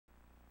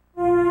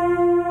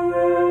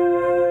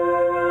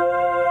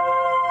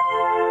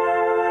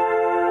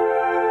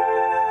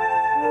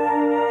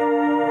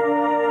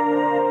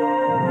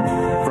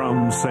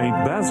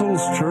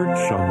Basil's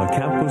Church on the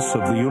campus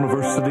of the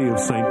University of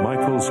St.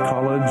 Michael's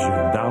College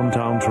in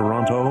downtown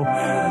Toronto,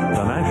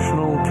 the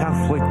National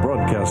Catholic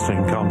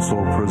Broadcasting Council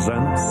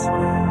presents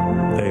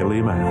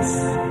Daily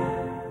Mass.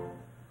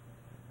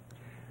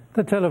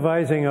 The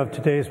televising of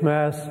today's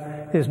Mass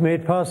is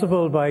made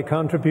possible by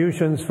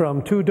contributions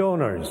from two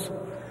donors.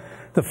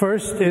 The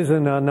first is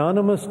an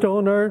anonymous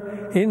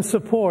donor in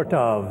support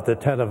of the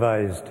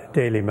televised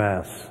Daily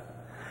Mass.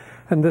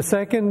 And the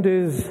second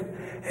is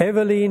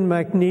Eveline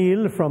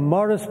McNeil from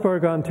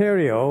Morrisburg,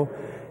 Ontario,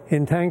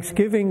 in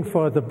thanksgiving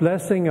for the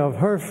blessing of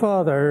her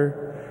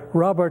father,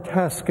 Robert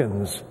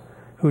Haskins,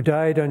 who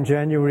died on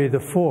January the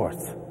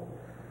 4th.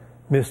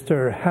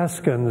 Mr.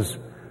 Haskins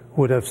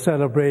would have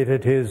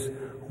celebrated his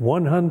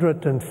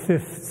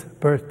 105th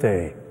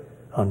birthday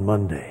on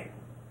Monday.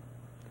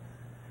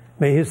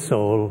 May his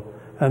soul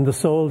and the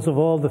souls of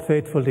all the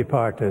faithful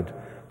departed,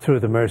 through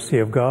the mercy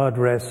of God,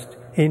 rest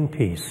in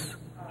peace.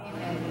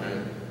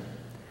 Amen.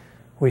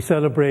 We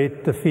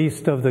celebrate the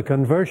feast of the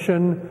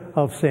conversion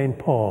of St.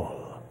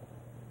 Paul.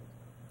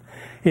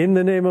 In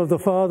the name of the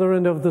Father,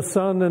 and of the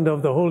Son, and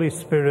of the Holy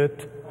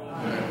Spirit,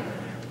 amen.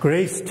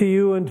 Grace to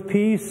you and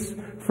peace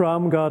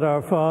from God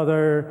our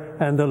Father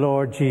and the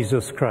Lord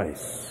Jesus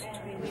Christ.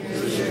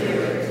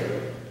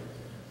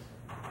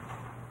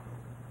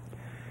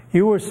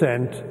 You were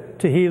sent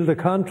to heal the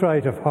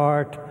contrite of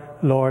heart.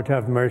 Lord,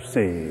 have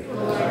mercy.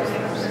 Lord,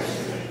 have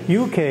mercy.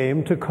 You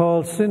came to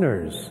call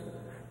sinners.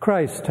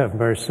 Christ, have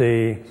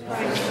mercy.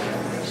 Christ,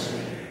 have mercy.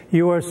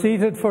 You are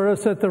seated for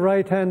us at the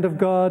right hand of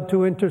God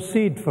to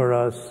intercede for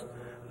us.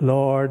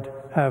 Lord,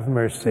 have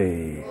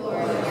mercy.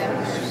 Lord,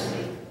 have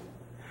mercy.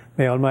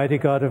 May Almighty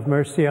God have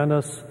mercy on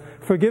us,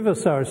 forgive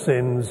us our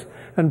sins,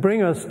 and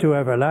bring us to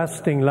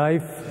everlasting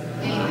life.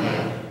 Amen.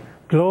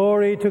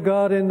 Glory to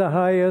God in the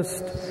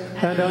highest,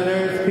 and on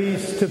earth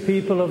peace to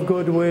people of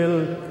good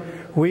will.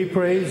 We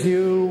praise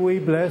you, we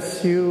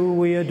bless you,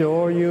 we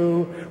adore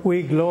you,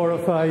 we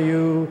glorify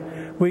you.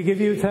 We give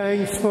you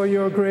thanks for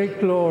your great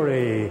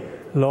glory,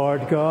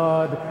 Lord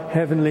God,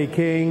 Heavenly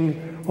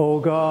King, O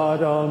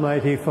God,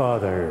 Almighty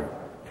Father.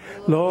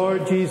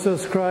 Lord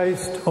Jesus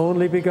Christ,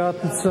 only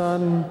begotten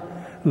Son,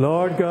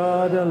 Lord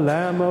God, a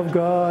Lamb of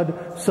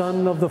God,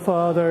 Son of the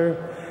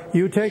Father,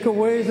 you take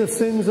away the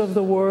sins of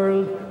the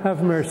world,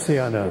 have mercy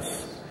on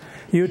us.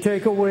 You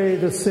take away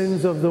the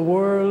sins of the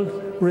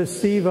world,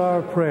 receive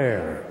our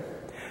prayer.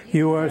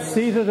 You are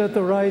seated at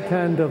the right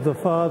hand of the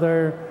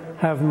Father,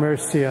 have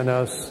mercy on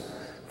us.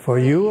 For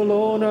you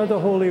alone are the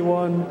Holy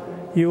One,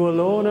 you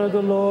alone are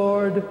the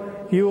Lord,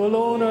 you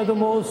alone are the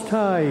Most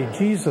High,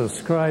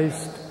 Jesus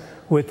Christ,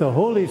 with the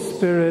Holy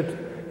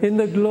Spirit, in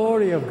the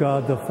glory of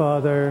God the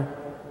Father.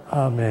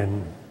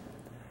 Amen.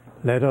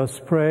 Let us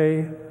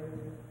pray.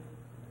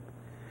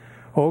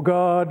 O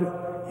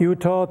God, you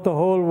taught the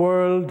whole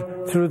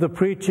world through the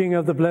preaching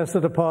of the blessed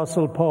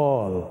Apostle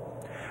Paul.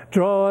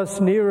 Draw us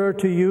nearer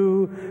to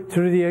you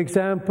through the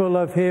example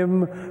of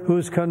him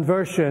whose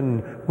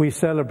conversion we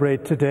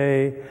celebrate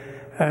today,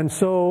 and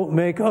so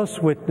make us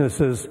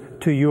witnesses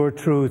to your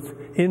truth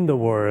in the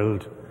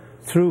world,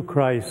 through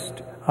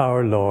Christ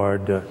our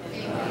Lord.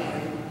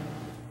 Amen.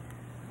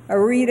 A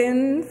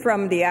reading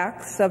from the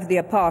Acts of the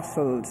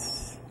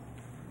Apostles.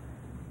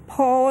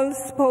 Paul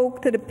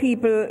spoke to the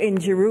people in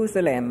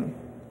Jerusalem.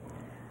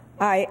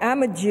 I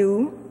am a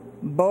Jew,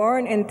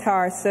 born in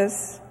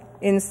Tarsus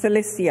in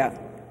Cilicia,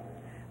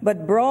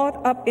 but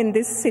brought up in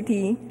this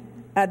city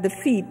at the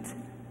feet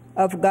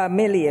of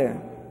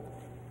Gamaliel,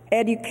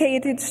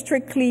 educated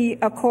strictly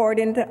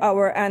according to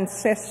our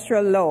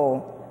ancestral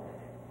law,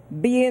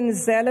 being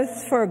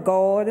zealous for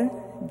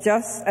God,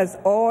 just as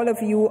all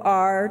of you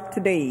are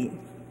today.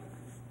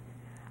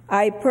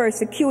 I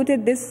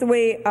persecuted this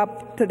way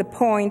up to the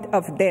point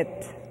of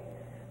death,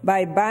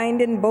 by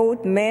binding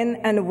both men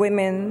and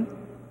women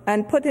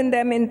and putting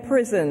them in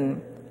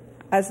prison,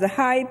 as the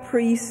high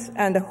priest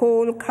and the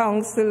whole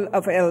council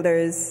of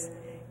elders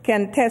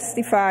can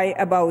testify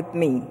about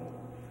me.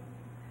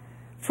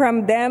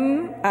 From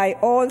them I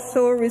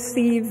also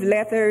received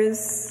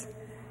letters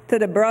to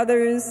the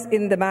brothers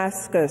in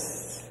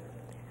Damascus,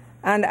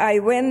 and I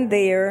went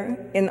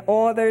there in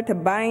order to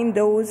bind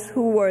those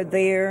who were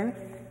there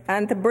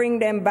and to bring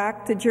them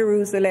back to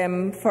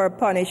Jerusalem for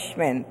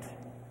punishment.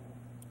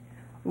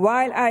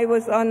 While I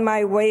was on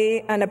my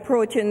way and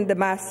approaching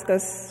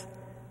Damascus,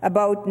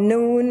 about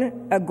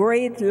noon, a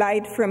great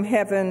light from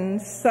heaven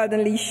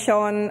suddenly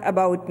shone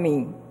about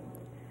me.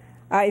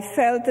 I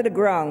fell to the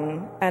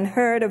ground and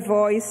heard a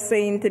voice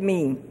saying to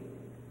me,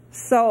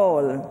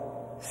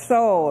 Saul,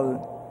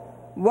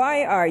 Saul,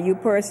 why are you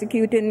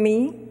persecuting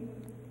me?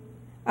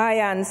 I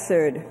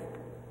answered,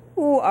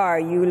 Who are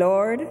you,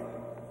 Lord?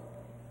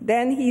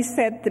 Then he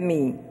said to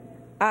me,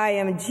 I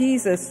am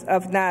Jesus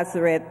of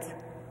Nazareth,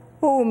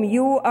 whom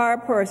you are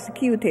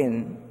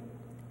persecuting.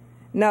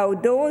 Now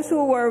those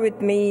who were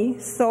with me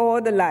saw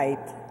the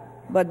light,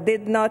 but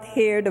did not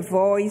hear the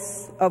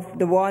voice of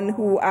the one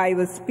who I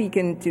was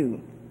speaking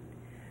to.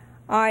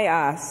 I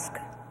asked,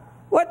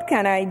 What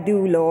can I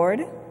do,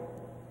 Lord?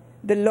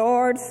 The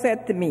Lord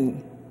said to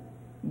me,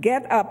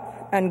 Get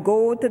up and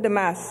go to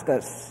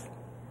Damascus.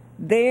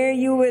 There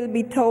you will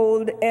be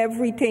told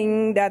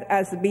everything that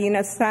has been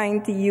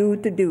assigned to you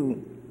to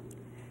do.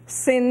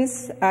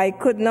 Since I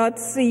could not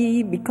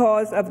see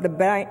because of the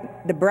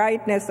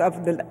brightness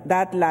of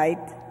that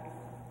light,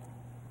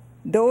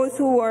 those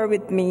who were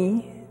with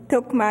me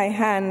took my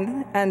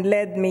hand and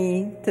led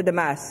me to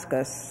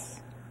Damascus.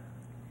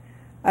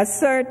 A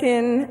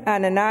certain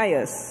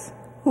Ananias,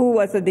 who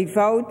was a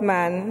devout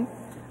man,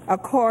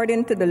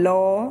 according to the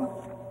law,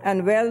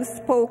 and well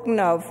spoken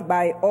of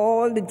by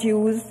all the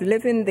Jews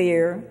living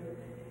there,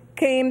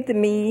 came to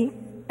me,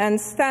 and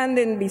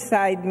standing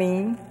beside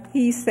me,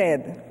 he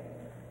said,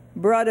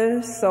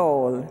 "Brother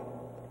Saul,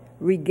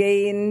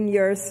 regain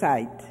your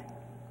sight."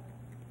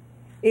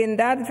 In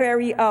that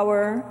very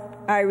hour,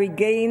 I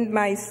regained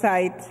my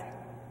sight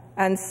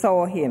and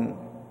saw him.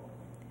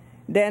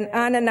 Then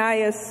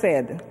Ananias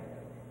said,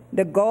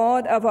 "The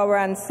God of our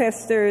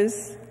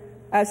ancestors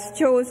has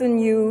chosen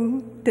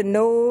you to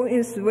know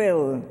his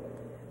will,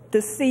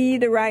 to see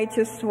the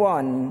righteous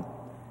one,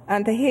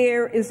 and to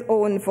hear his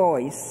own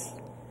voice.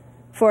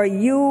 For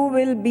you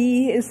will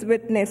be his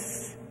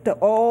witness to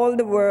all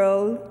the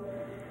world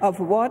of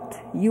what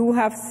you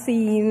have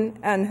seen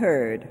and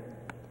heard.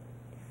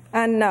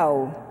 And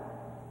now,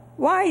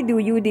 why do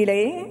you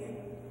delay?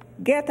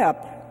 Get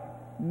up,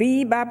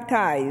 be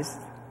baptized,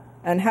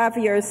 and have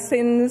your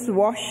sins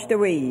washed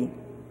away,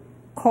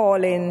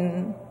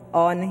 calling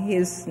on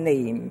his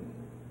name."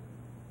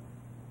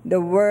 The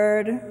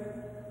word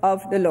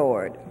of the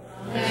Lord.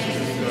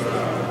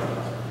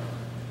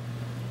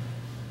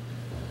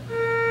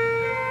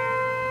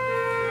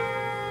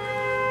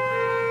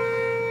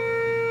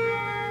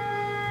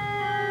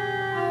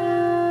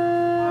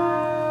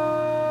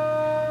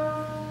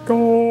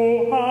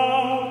 Go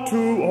out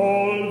to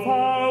all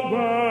the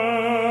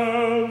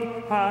world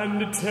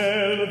and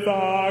tell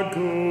the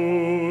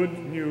good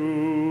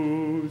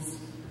news.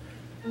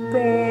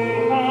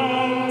 Go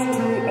out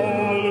to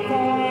all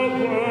the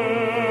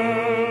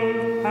world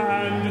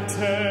and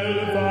tell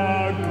the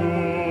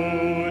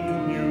good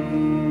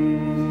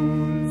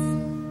news.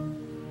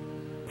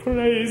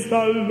 Praise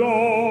the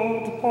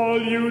Lord,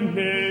 all you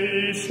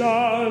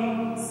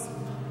nations.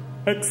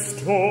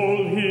 Extol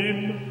him,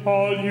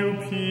 all you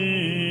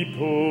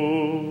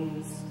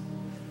peoples.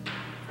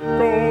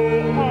 Go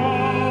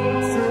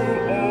out to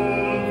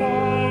all the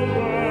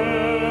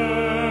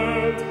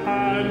world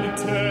and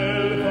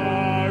tell the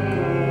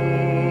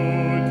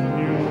good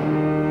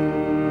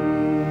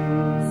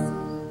news.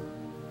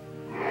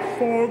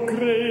 For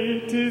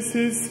great is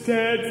his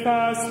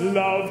steadfast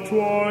love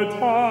toward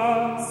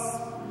us,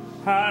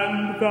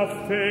 and the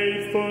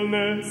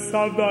faithfulness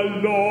of the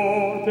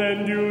Lord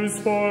endures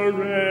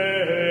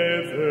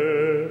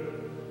forever.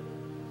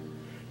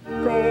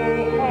 Go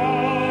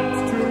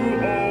out to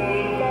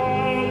all the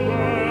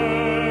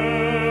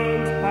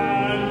world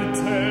and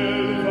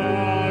tell the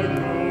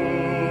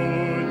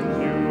good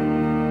news.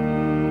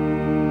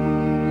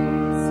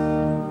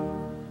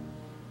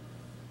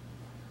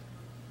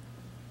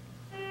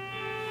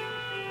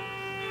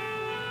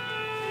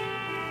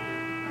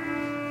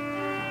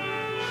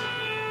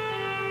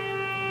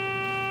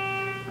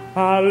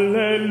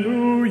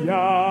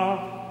 Alleluia,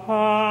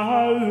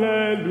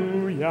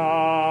 alleluia,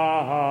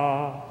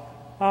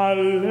 alleluia,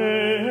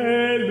 alleluia,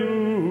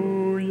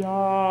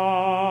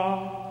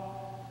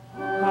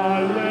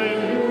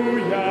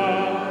 alleluia,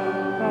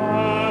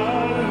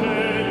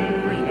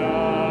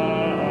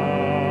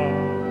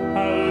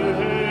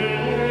 alleluia.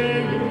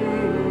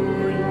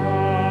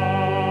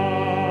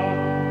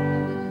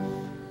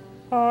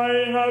 I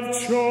have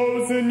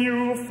chosen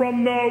you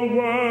from the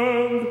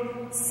world,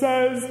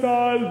 says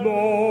the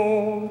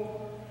Lord,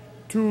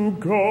 to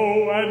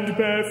go and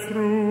bear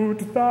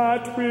fruit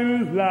that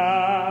will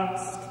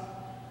last.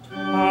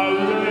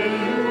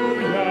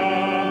 Alleluia,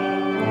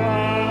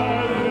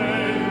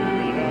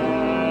 alleluia,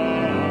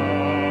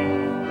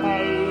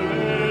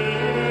 alleluia.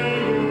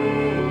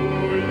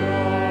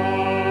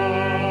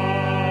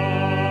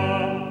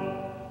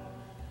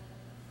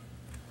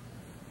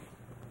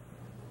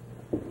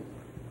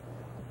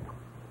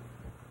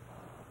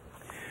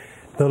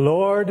 The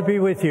Lord be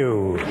with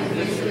you.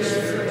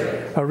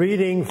 A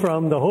reading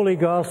from the Holy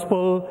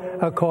Gospel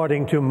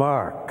according to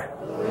Mark.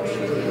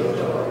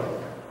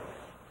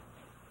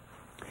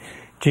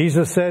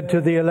 Jesus said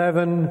to the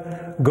 11,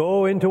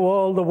 "Go into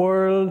all the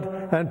world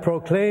and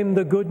proclaim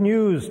the good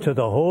news to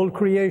the whole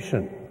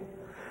creation.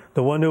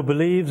 The one who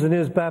believes and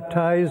is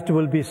baptized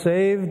will be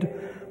saved,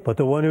 but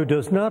the one who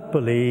does not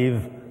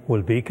believe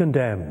will be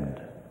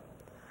condemned.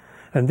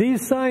 And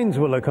these signs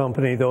will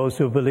accompany those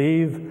who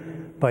believe.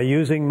 By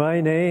using my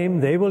name,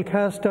 they will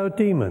cast out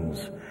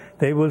demons.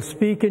 They will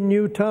speak in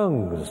new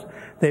tongues.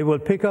 They will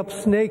pick up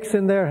snakes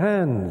in their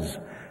hands.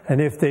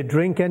 And if they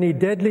drink any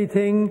deadly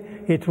thing,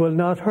 it will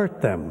not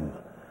hurt them.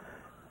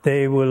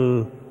 They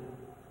will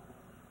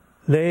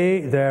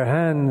lay their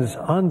hands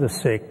on the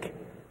sick,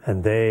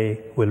 and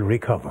they will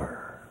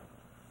recover."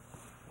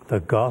 The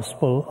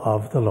Gospel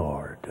of the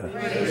Lord.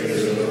 Praise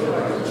to you,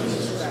 Lord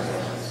Jesus Christ.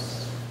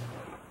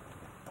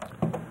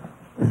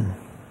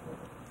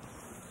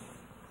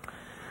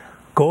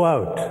 Go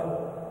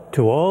out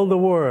to all the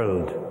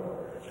world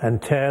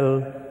and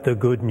tell the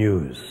good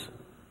news.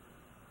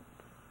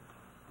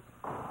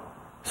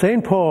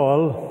 St.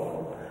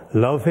 Paul,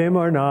 love him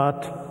or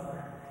not,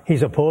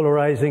 he's a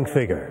polarizing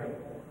figure.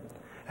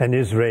 An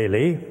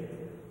Israeli,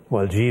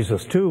 well,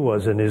 Jesus too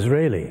was an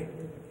Israeli.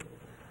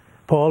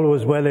 Paul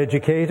was well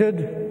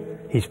educated.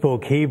 He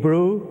spoke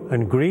Hebrew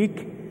and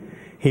Greek.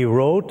 He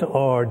wrote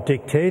or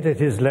dictated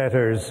his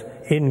letters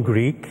in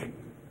Greek.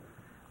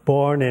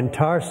 Born in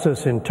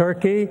Tarsus in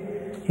Turkey,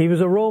 he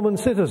was a Roman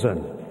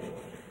citizen.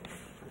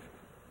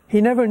 He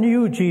never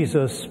knew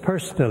Jesus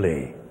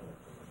personally.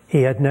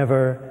 He had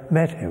never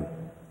met him.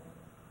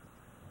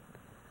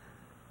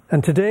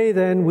 And today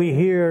then we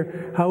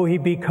hear how he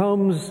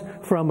becomes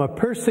from a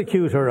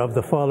persecutor of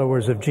the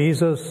followers of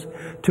Jesus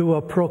to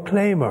a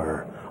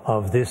proclaimer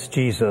of this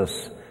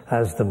Jesus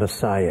as the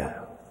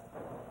Messiah.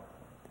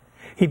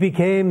 He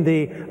became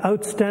the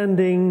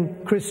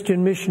outstanding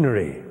Christian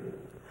missionary,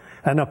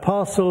 an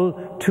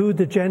apostle to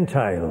the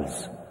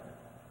Gentiles,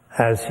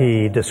 as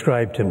he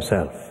described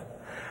himself,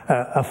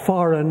 a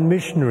foreign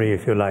missionary,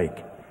 if you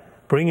like,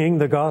 bringing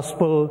the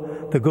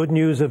gospel, the good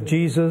news of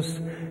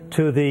Jesus,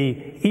 to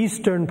the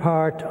eastern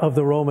part of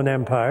the Roman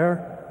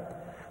Empire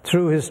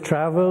through his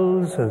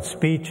travels and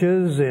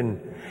speeches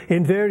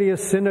in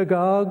various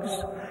synagogues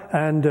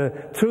and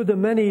through the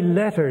many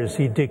letters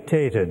he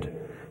dictated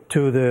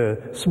to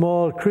the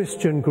small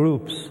Christian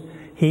groups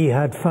he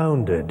had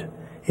founded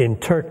in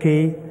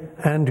Turkey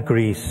and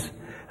Greece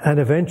and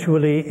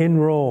eventually in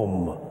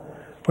Rome,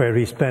 where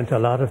he spent a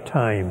lot of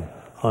time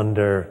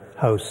under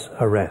house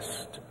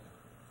arrest.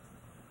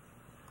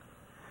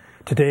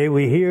 Today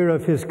we hear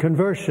of his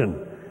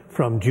conversion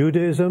from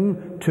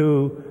Judaism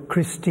to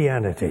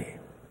Christianity.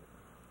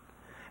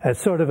 As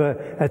sort of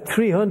a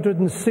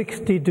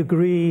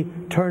 360-degree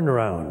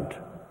turnaround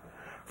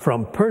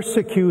from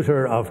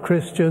persecutor of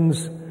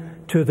Christians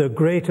to the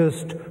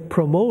greatest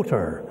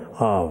promoter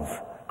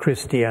of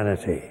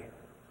Christianity.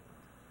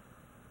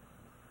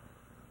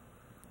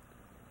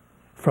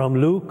 From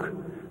Luke,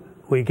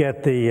 we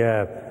get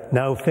the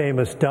now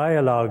famous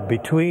dialogue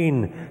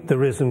between the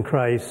risen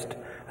Christ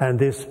and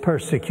this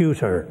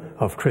persecutor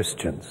of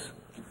Christians.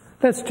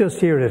 Let's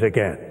just hear it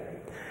again.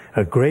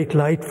 A great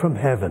light from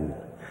heaven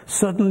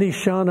suddenly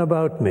shone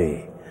about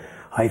me.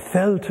 I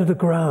fell to the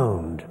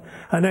ground,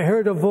 and I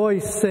heard a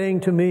voice saying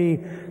to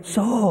me,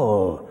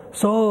 Saul,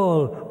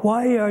 Saul,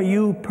 why are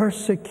you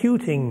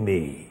persecuting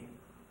me?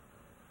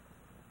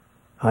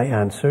 I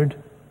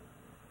answered,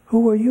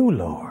 Who are you,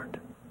 Lord?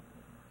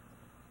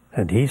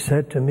 And he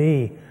said to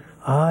me,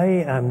 I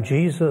am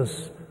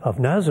Jesus of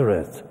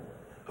Nazareth,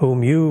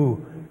 whom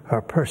you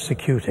are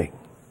persecuting.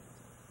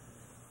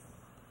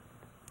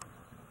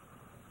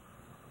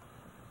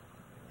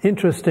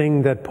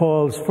 Interesting that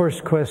Paul's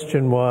first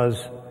question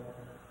was,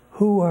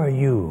 Who are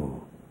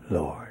you,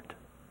 Lord?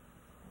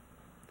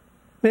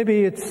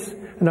 Maybe it's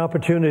an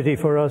opportunity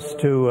for us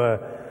to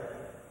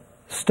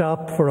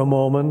stop for a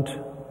moment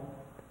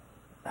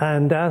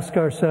and ask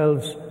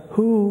ourselves,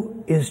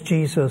 who is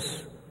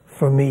Jesus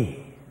for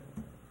me?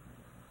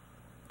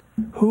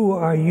 Who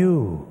are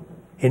you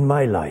in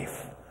my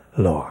life,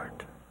 Lord?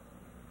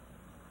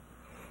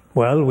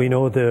 Well, we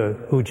know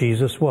who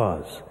Jesus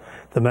was.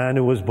 The man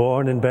who was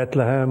born in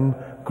Bethlehem,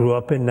 grew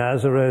up in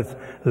Nazareth,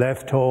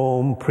 left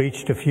home,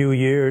 preached a few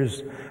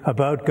years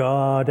about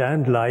God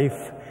and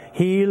life,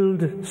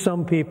 healed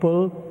some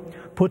people,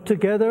 put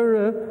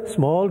together a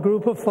small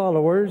group of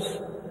followers,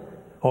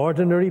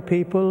 ordinary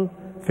people,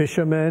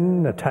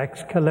 fishermen, a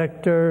tax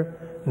collector,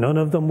 none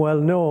of them well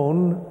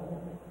known.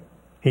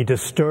 He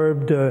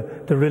disturbed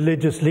the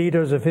religious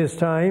leaders of his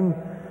time.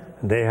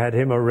 They had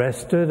him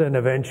arrested and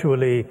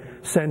eventually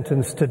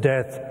sentenced to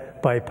death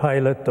by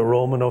Pilate, the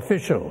Roman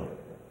official.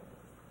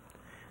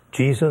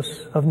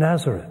 Jesus of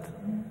Nazareth,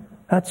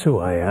 that's who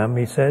I am,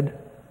 he said.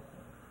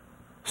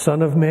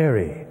 Son of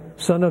Mary,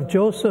 son of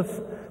Joseph,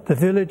 the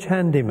village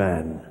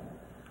handyman,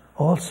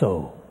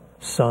 also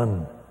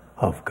Son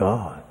of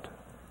God.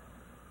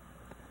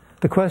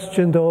 The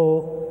question,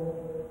 though,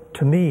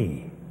 to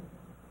me,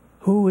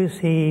 who is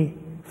he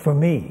for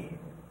me?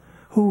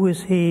 Who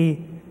is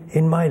he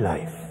in my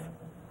life?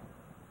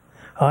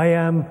 I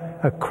am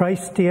a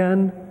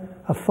Christian,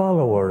 a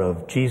follower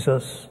of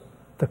Jesus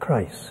the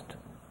Christ.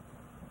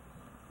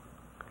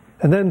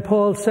 And then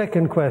Paul's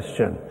second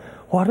question,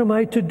 what am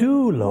I to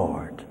do,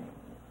 Lord?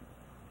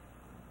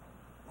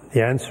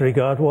 The answer he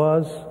got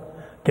was,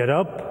 get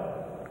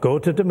up, go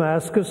to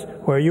Damascus,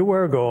 where you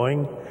were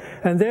going,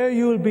 and there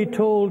you will be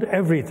told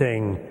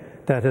everything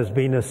that has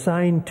been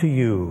assigned to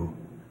you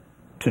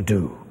to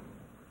do.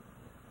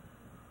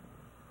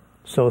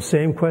 So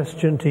same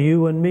question to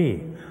you and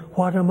me.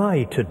 What am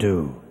I to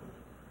do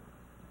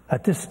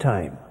at this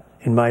time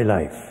in my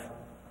life,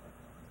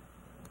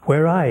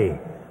 where I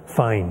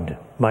find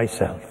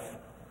myself?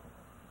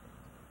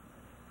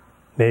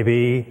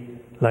 Maybe,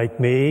 like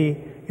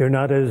me, you're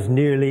not as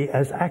nearly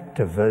as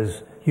active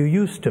as you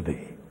used to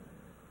be.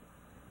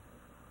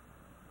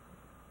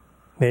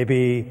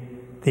 Maybe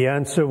the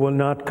answer will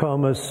not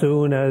come as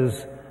soon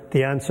as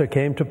the answer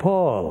came to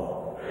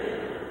Paul.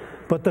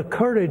 But the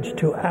courage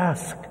to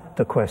ask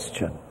the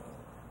question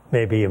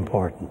may be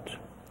important.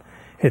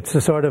 It's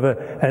a sort of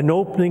an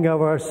opening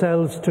of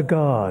ourselves to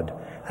God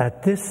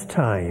at this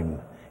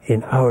time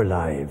in our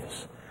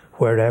lives,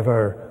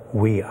 wherever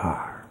we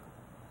are.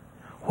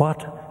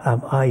 What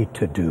am I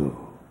to do,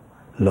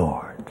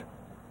 Lord?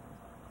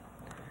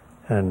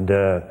 And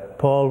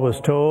Paul was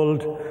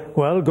told,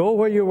 well, go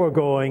where you were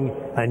going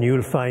and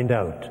you'll find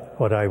out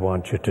what I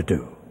want you to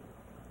do.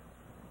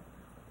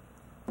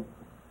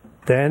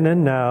 Then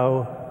and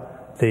now,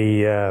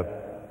 the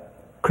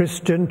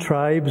Christian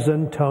tribes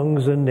and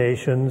tongues and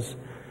nations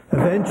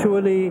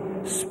eventually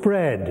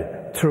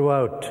spread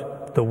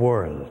throughout the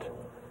world.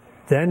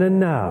 Then and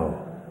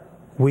now,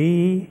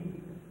 we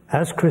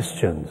as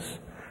Christians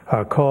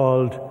are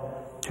called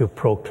to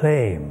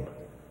proclaim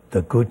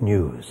the good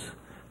news,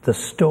 the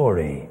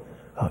story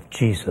of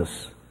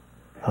Jesus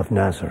of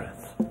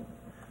Nazareth.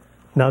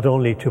 Not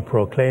only to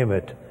proclaim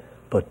it,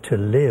 but to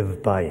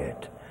live by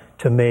it,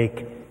 to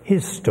make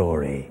his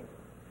story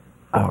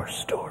our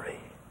story.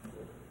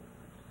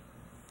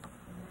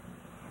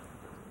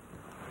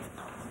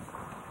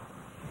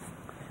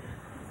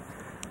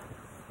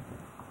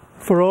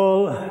 For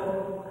all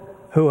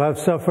who have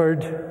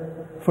suffered,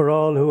 for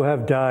all who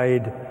have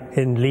died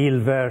in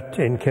L'Île Verte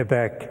in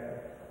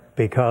Quebec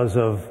because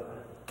of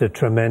the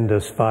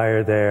tremendous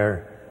fire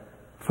there,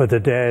 for the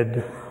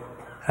dead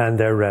and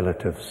their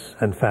relatives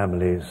and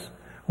families,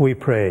 we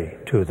pray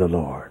to the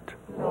Lord.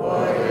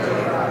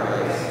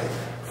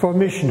 For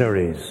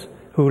missionaries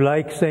who,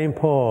 like St.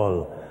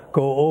 Paul,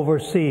 go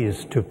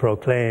overseas to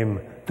proclaim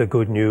the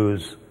good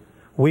news,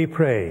 we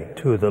pray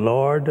to the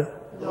Lord.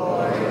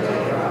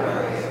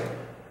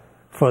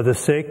 For the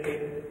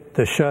sick,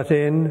 the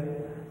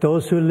shut-in,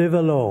 those who live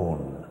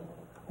alone,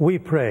 we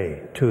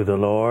pray to the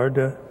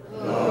Lord.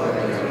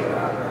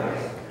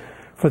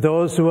 For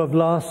those who have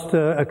lost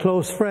a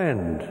close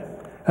friend,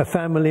 a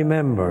family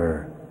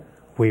member,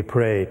 we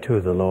pray to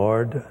the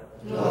Lord.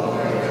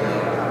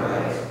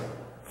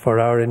 For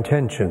our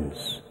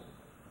intentions,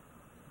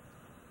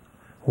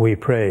 we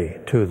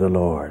pray to the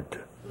Lord.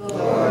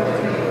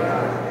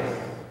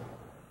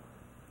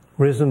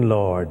 Risen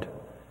Lord,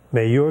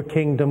 may your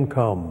kingdom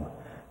come,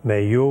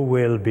 may your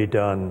will be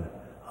done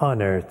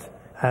on earth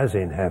as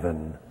in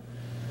heaven.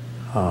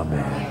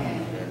 Amen.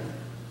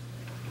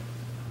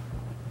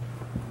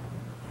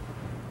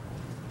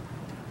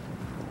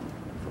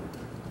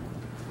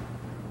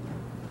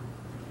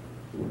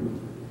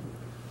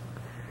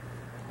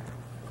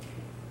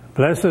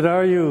 Blessed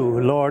are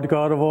you, Lord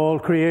God of all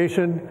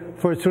creation,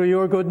 for through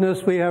your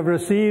goodness we have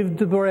received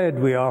the bread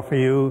we offer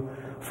you,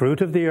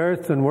 fruit of the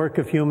earth and work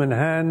of human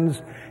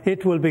hands.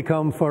 It will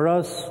become for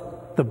us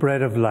the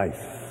bread of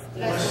life.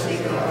 Bless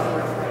thee,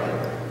 God.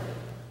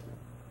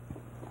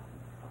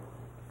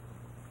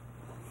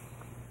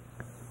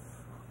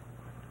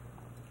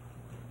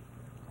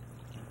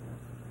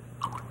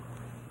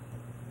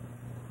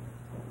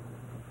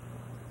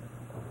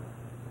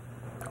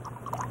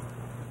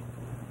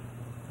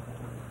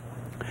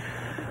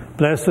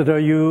 Blessed are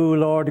you,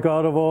 Lord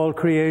God of all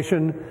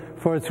creation,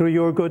 for through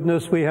your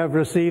goodness we have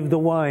received the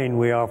wine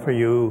we offer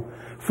you,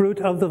 fruit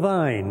of the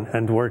vine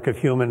and work of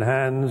human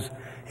hands.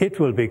 It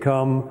will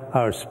become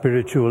our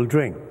spiritual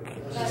drink.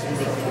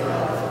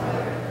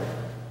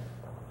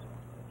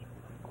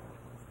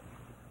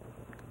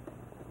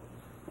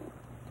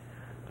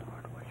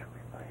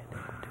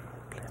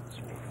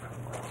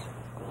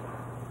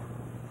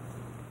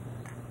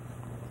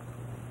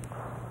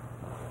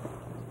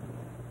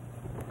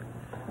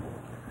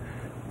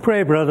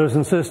 Pray, brothers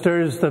and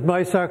sisters, that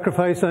my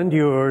sacrifice and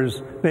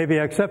yours may be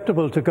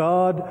acceptable to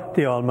God,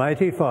 the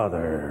Almighty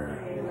Father.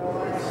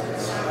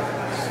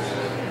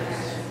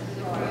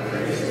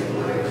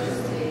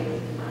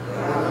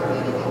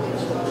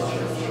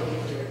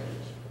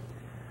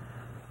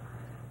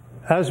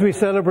 As we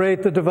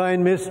celebrate the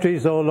divine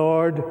mysteries, O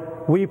Lord,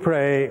 we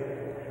pray,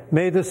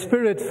 may the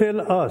Spirit fill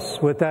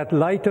us with that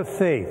light of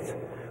faith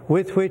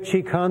with which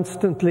he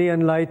constantly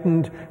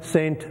enlightened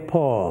St.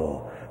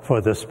 Paul, for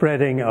the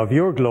spreading of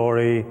your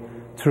glory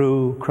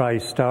through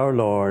Christ our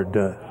Lord.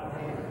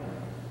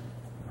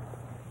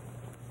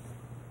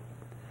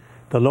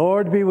 The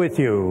Lord be with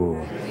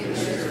you.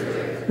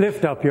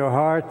 Lift up your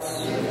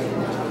hearts.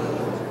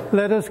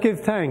 Let us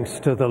give thanks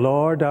to the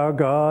Lord our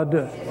God.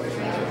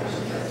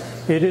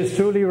 It is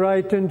truly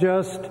right and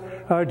just,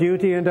 our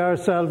duty and our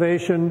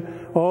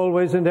salvation,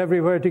 always and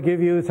everywhere to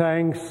give you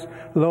thanks,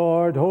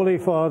 Lord, Holy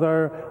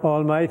Father,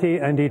 Almighty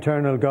and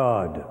eternal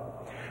God.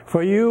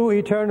 For you,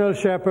 eternal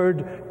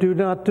shepherd, do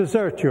not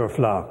desert your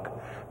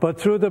flock, but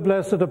through the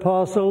blessed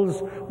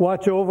apostles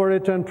watch over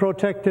it and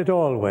protect it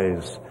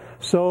always,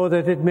 so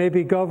that it may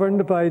be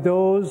governed by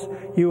those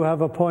you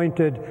have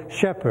appointed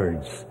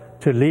shepherds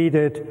to lead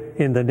it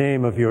in the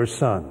name of your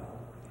Son.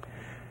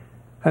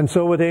 And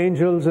so with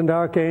angels and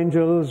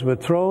archangels,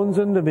 with thrones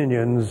and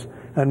dominions,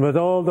 and with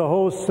all the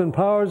hosts and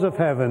powers of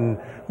heaven,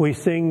 we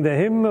sing the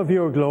hymn of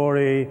your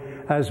glory,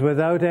 as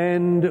without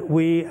end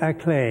we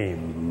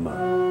acclaim.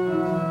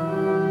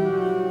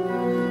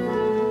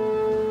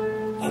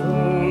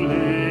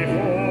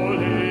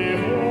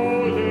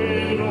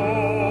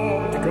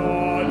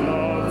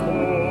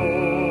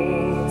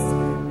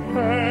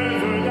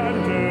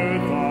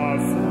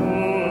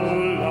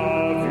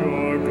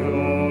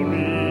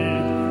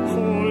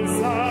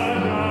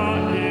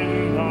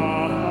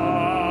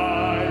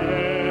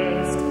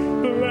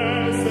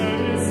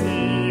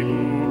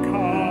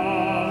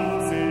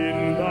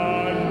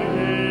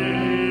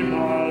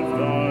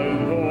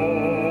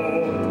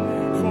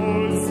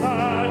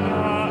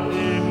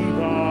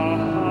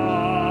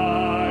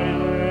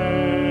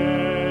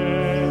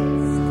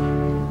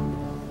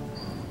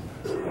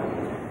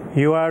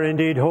 You are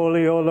indeed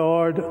holy, O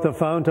Lord, the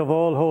fount of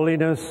all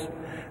holiness.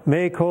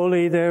 Make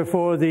holy,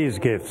 therefore, these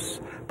gifts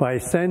by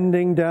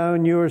sending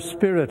down your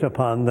Spirit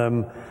upon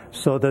them,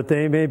 so that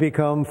they may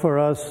become for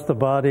us the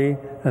body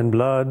and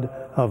blood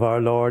of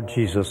our Lord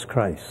Jesus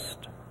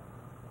Christ.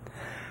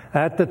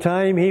 At the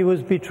time he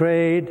was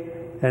betrayed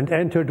and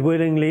entered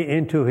willingly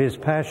into his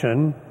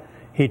passion,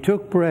 he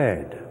took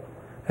bread,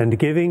 and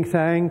giving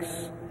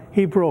thanks,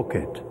 he broke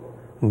it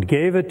and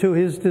gave it to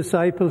his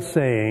disciples,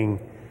 saying,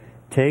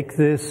 "Take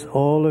this,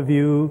 all of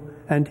you,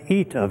 and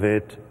eat of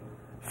it,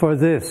 for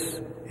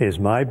this is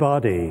my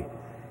body,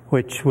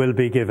 which will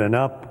be given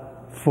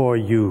up for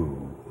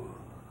you."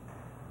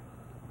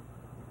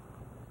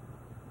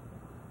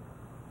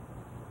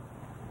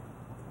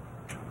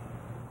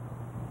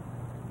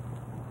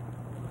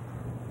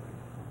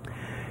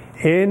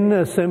 In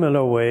a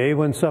similar way,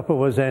 when supper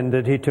was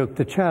ended, he took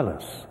the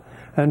chalice,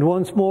 and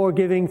once more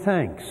giving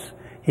thanks,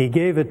 he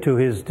gave it to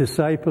his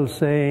disciples,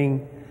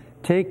 saying,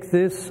 "Take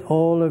this,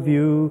 all of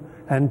you,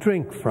 and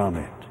drink from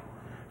it.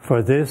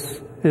 For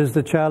this is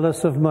the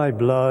chalice of my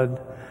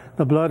blood,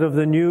 the blood of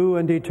the new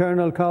and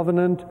eternal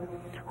covenant,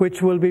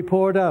 which will be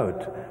poured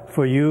out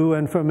for you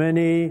and for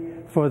many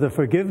for the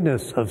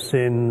forgiveness of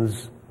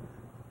sins.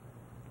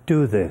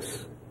 Do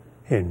this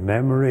in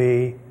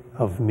memory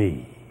of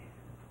me."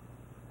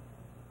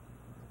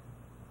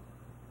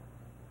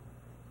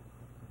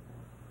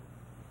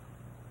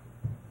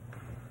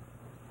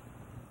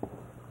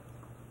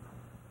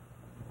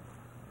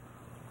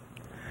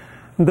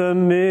 The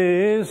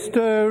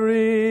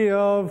mystery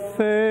of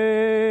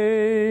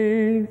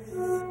faith.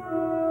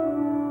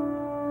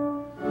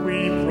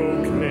 We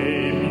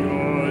proclaim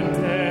your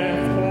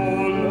death, O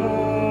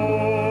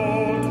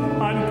Lord,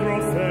 and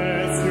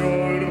profess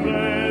your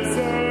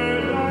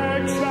resurrection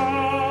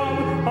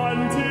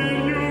until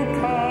you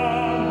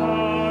come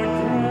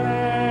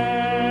again.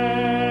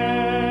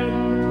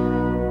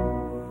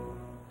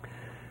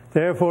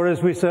 Therefore,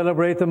 as we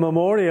celebrate the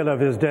memorial of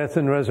his death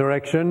and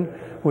resurrection,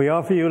 we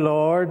offer you,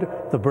 Lord,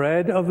 the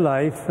bread of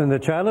life and the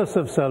chalice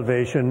of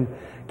salvation,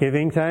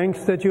 giving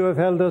thanks that you have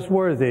held us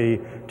worthy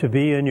to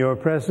be in your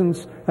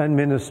presence and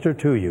minister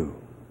to you.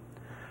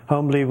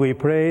 Humbly we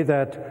pray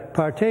that,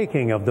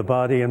 partaking of the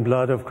body and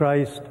blood of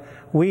Christ,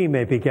 we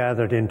may be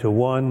gathered into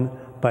one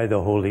by the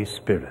Holy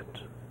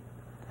Spirit.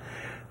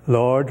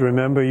 Lord,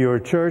 remember your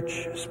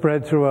church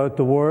spread throughout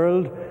the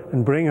world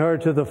and bring her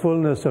to the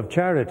fullness of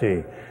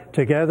charity,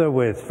 together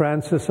with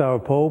Francis our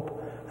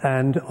Pope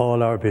and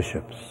all our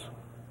bishops.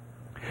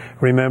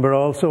 Remember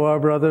also our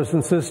brothers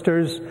and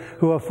sisters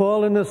who have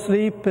fallen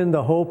asleep in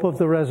the hope of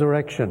the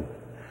resurrection,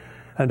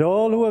 and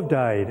all who have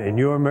died in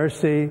your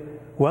mercy,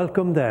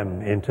 welcome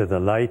them into the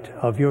light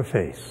of your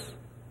face.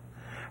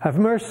 Have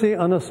mercy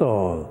on us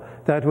all,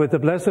 that with the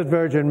Blessed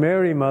Virgin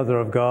Mary, Mother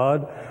of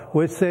God,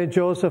 with Saint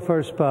Joseph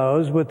her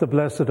spouse, with the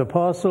blessed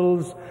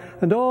apostles,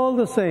 and all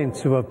the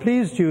saints who have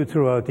pleased you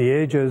throughout the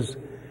ages,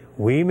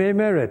 we may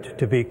merit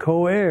to be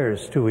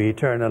co-heirs to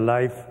eternal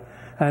life,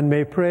 and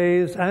may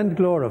praise and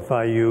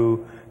glorify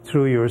you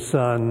through your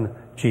Son,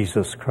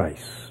 Jesus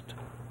Christ.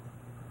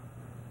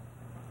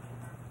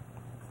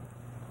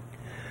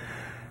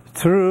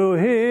 Through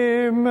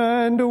him,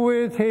 and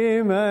with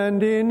him,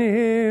 and in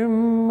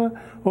him,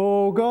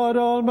 O God,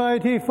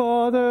 Almighty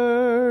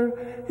Father,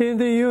 in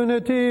the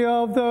unity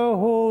of the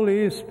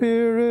Holy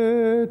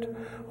Spirit,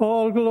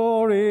 all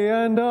glory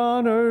and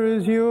honor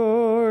is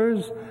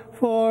yours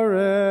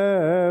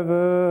forever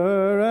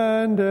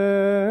and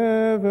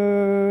ever.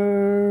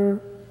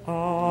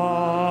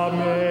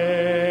 Amen.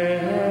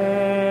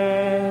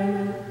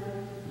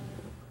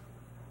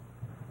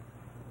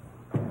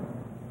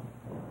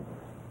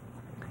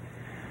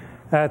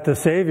 At the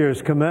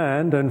Savior's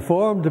command, and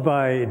formed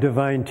by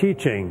divine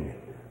teaching,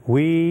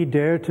 we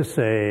dare to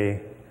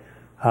say,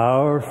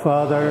 Our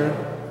Father,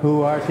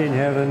 who art in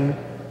heaven,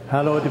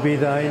 hallowed be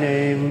thy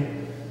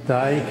name.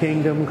 Thy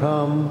kingdom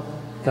come,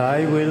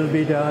 thy will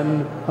be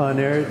done on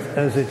earth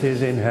as it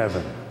is in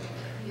heaven.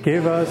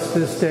 Give us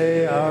this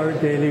day our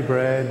daily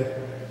bread,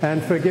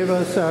 and forgive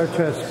us our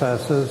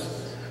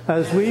trespasses,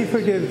 as we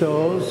forgive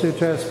those who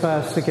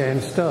trespass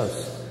against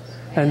us.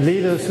 And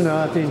lead us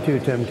not into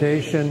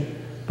temptation,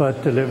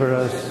 but deliver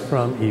us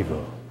from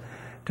evil.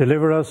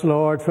 Deliver us,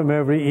 Lord, from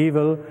every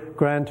evil.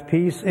 Grant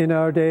peace in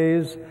our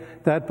days,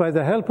 that by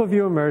the help of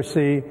your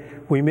mercy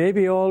we may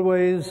be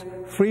always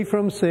free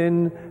from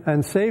sin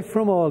and safe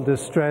from all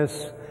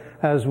distress,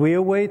 as we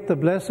await the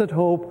blessed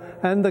hope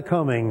and the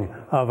coming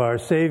of our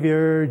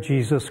Savior,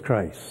 Jesus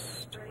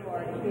Christ.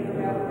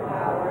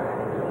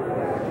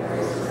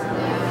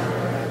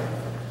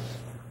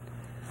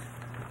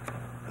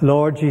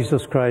 Lord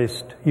Jesus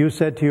Christ, you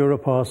said to your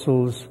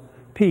apostles,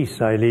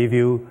 Peace I leave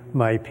you,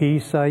 my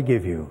peace I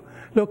give you.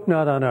 Look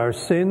not on our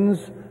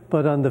sins,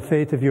 but on the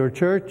faith of your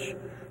church,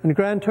 and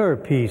grant her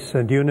peace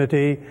and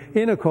unity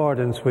in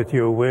accordance with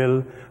your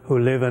will, who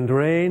live and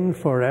reign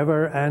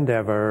forever and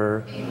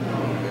ever.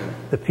 Amen.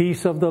 The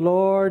peace of the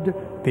Lord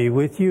be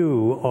with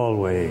you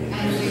always.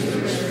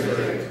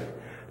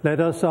 Let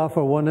us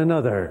offer one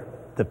another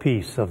the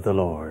peace of the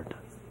Lord.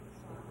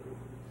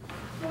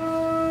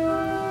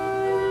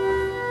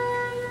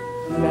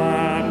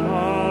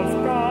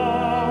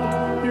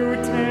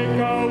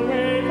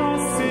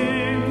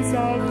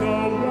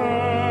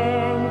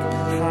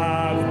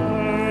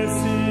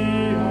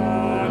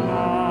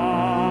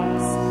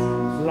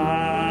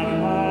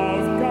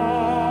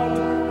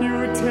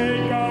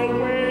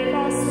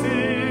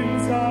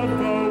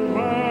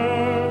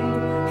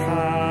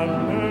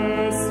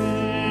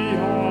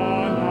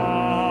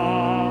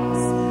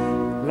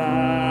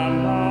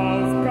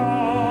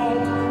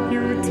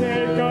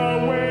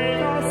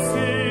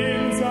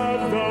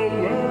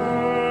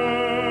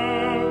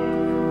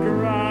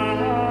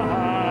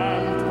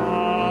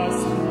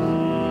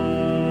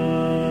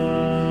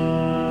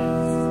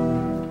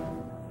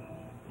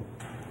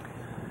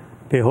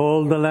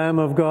 Behold the Lamb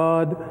of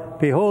God.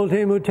 Behold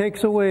him who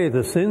takes away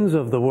the sins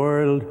of the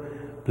world.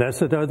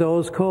 Blessed are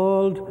those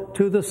called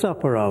to the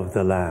supper of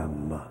the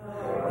Lamb.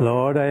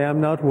 Lord, I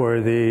am not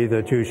worthy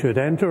that you should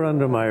enter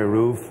under my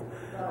roof,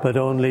 but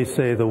only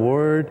say the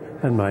word,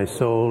 and my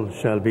soul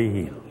shall be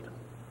healed.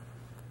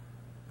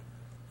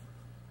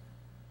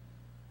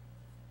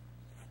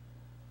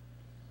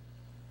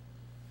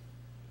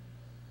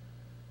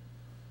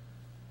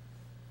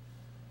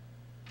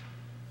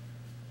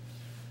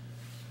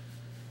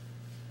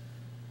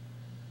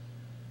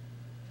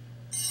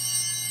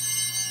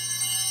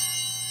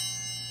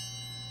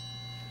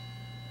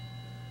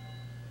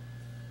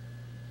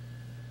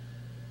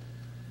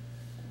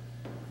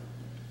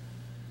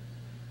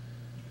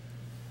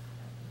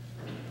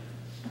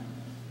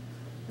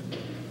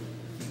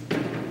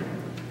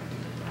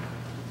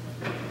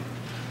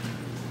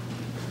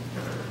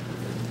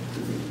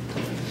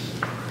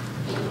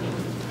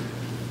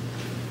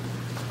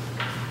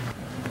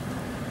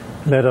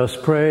 Let us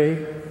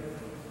pray.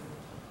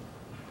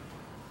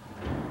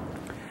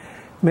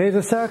 May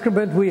the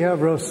sacrament we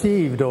have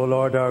received, O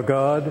Lord our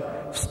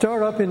God,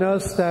 stir up in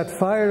us that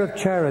fire of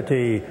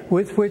charity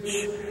with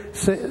which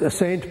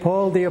St.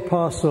 Paul the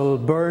Apostle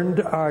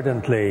burned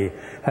ardently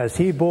as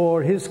he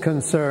bore his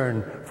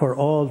concern for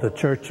all the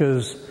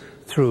churches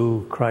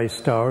through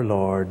Christ our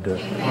Lord.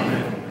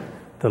 Amen.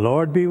 The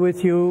Lord be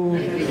with you.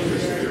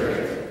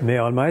 May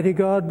Almighty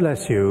God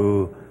bless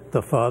you,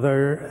 the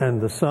Father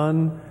and the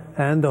Son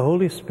and the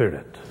Holy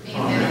Spirit.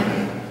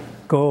 Amen.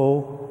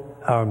 Go,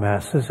 our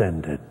Mass is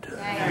ended.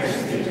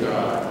 Thanks be to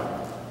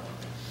God.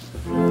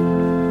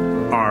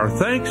 Our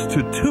thanks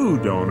to two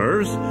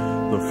donors,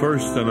 the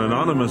first an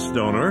anonymous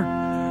donor,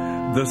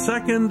 the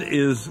second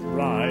is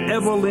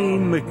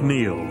Eveline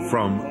McNeil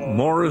from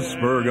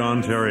Morrisburg,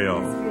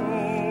 Ontario.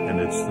 And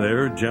it's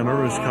their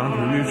generous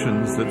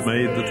contributions that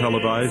made the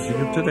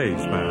televising of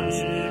today's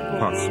Mass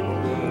possible.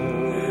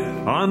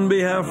 On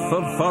behalf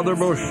of Father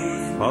Bush,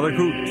 Father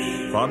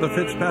Cooch, Father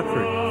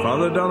Fitzpatrick,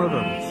 Father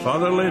Donovan,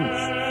 Father Lynch,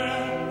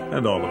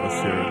 and all of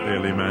us here at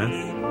Daily Mass,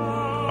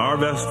 our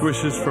best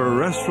wishes for a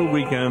restful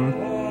weekend,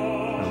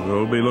 and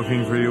we'll be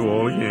looking for you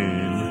all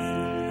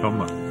again come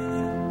Monday.